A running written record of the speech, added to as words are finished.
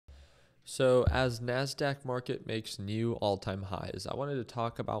So, as NASDAQ market makes new all time highs, I wanted to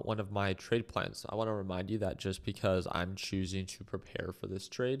talk about one of my trade plans. I want to remind you that just because I'm choosing to prepare for this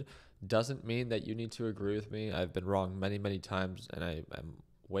trade doesn't mean that you need to agree with me. I've been wrong many, many times, and I am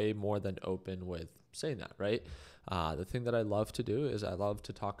way more than open with saying that, right? The thing that I love to do is I love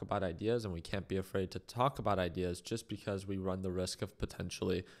to talk about ideas, and we can't be afraid to talk about ideas just because we run the risk of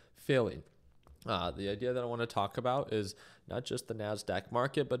potentially failing. The idea that I want to talk about is not just the NASDAQ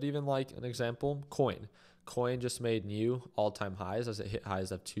market, but even like an example, coin. Coin just made new all time highs as it hit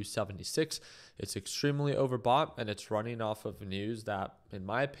highs of 276. It's extremely overbought and it's running off of news that, in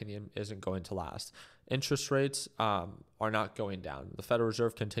my opinion, isn't going to last. Interest rates are not going down. The Federal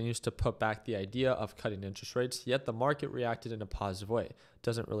Reserve continues to put back the idea of cutting interest rates, yet the market reacted in a positive way.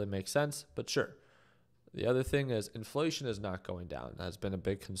 Doesn't really make sense, but sure. The other thing is inflation is not going down. That has been a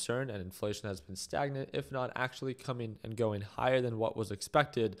big concern, and inflation has been stagnant, if not actually coming and going higher than what was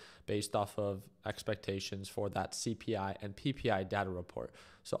expected based off of expectations for that CPI and PPI data report.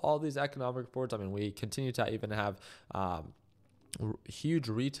 So all these economic reports, I mean, we continue to even have huge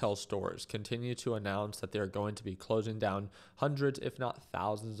retail stores continue to announce that they're going to be closing down hundreds, if not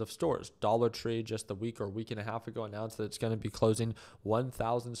thousands, of stores. Dollar Tree just a week or week and a half ago announced that it's going to be closing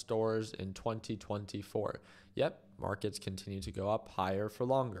 1,000 stores in 2024. Yep, markets continue to go up higher for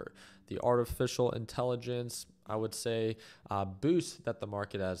longer. The artificial intelligence, I would say, boost that the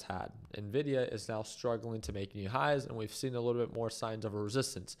market has had. Nvidia is now struggling to make new highs, and we've seen a little bit more signs of a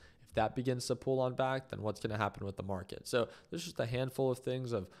resistance. If that begins to pull on back, then what's going to happen with the market? So there's just a handful of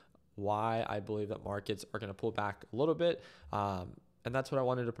things of why I believe that markets are going to pull back a little bit. And that's what I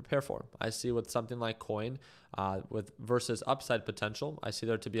wanted to prepare for. I see with something like coin, with versus upside potential, I see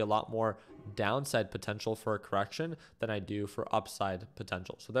there to be a lot more downside potential for a correction than I do for upside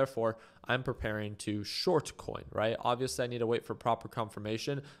potential. So therefore, I'm preparing to short coin, right? Obviously, I need to wait for proper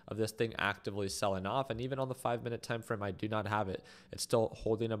confirmation of this thing actively selling off. And even on the 5 minute time frame, I do not have it. It's still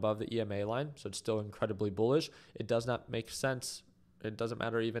holding above the EMA line, so it's still incredibly bullish. It does not make sense. It doesn't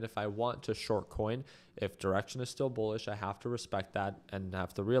matter even if I want to short coin. If direction is still bullish, I have to respect that and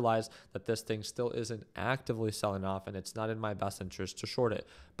have to realize that this thing still isn't actively selling off and it's not in my best interest to short it.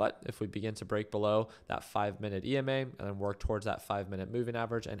 But if we begin to break below that 5 minute EMA and then work towards that 5 minute moving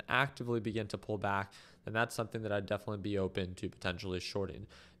average and actively begin to pull back, then that's something that I'd definitely be open to potentially shorting.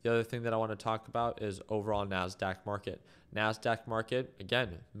 The other thing that I want to talk about is overall NASDAQ market. NASDAQ market,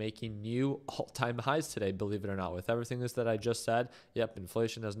 again, making new all-time highs today, believe it or not. With everything that I just said, yep,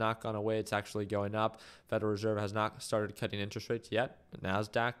 inflation has not gone away. It's actually going up. Federal Reserve has not started cutting interest rates yet.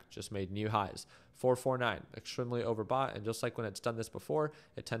 NASDAQ just made new highs. 449, extremely overbought. And just like when it's done this before,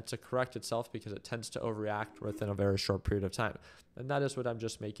 it tends to correct itself because it tends to overreact within a very short period of time. And that is what I'm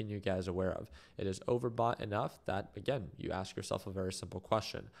just making you guys aware of. It is overbought enough that, again, you ask yourself a very simple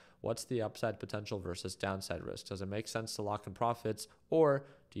question. What's the upside potential versus downside risk? Does it make sense to lock in profits, or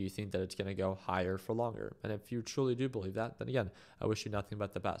do you think that it's going to go higher for longer? And if you truly do believe that, then again, I wish you nothing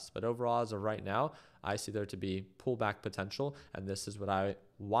but the best. But overall, as of right now, I see there to be pullback potential, and this is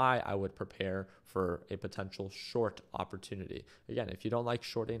why I would prepare for a potential short opportunity. Again, if you don't like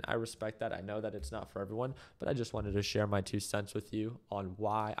shorting, I respect that. I know that it's not for everyone, but I just wanted to share my 2 cents with you on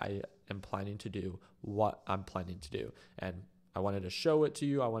why I am planning to do what I'm planning to do. And I wanted to show it to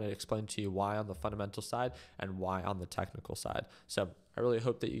you. I wanted to explain to you why on the fundamental side and why on the technical side. So I really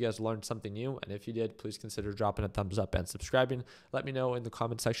hope that you guys learned something new. And if you did, please consider dropping a thumbs up and subscribing. Let me know in the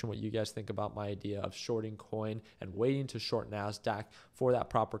comment section what you guys think about my idea of shorting coin and waiting to short NASDAQ for that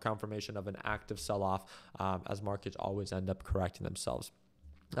proper confirmation of an active sell-off, as markets always end up correcting themselves.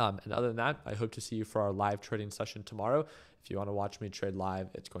 And other than that, I hope to see you for our live trading session tomorrow. If you want to watch me trade live,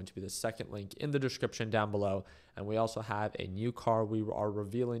 it's going to be the second link in the description down below. And we also have a new car we are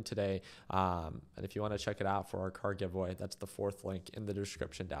revealing today. And if you want to check it out for our car giveaway, that's the fourth link in the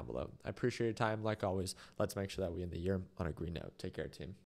description down below. I appreciate your time. Like always, let's make sure that we end the year on a green note. Take care, team.